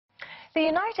The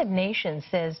United Nations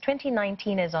says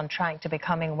 2019 is on track to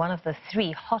becoming one of the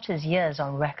 3 hottest years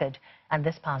on record, and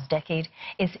this past decade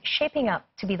is shaping up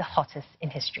to be the hottest in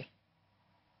history.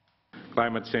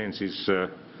 Climate change is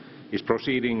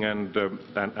proceeding, and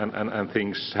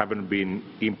things haven't been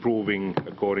improving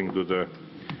according to the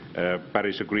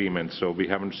Paris Agreement. So we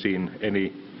haven't seen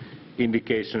any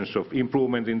indications of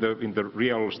improvement in the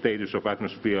real status of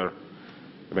atmosphere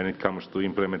when it comes to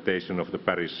implementation of the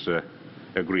Paris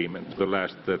Agreement. The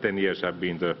last 10 years have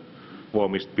been the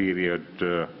warmest period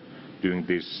during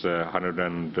this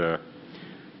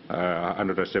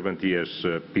 170 years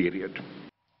period.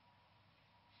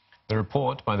 The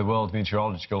report by the World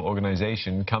Meteorological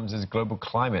Organization comes as global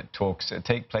climate talks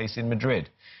take place in Madrid.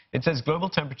 It says global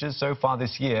temperatures so far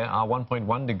this year are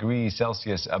 1.1 degrees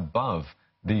Celsius above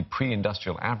the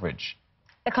pre-industrial average.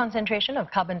 The concentration of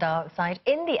carbon dioxide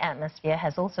in the atmosphere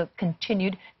has also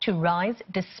continued to rise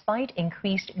despite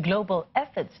increased global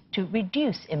efforts to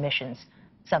reduce emissions.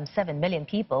 Some 7 million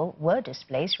people were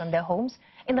displaced from their homes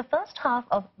in the first half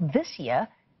of this year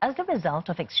as the result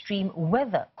of extreme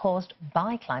weather caused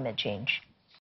by climate change.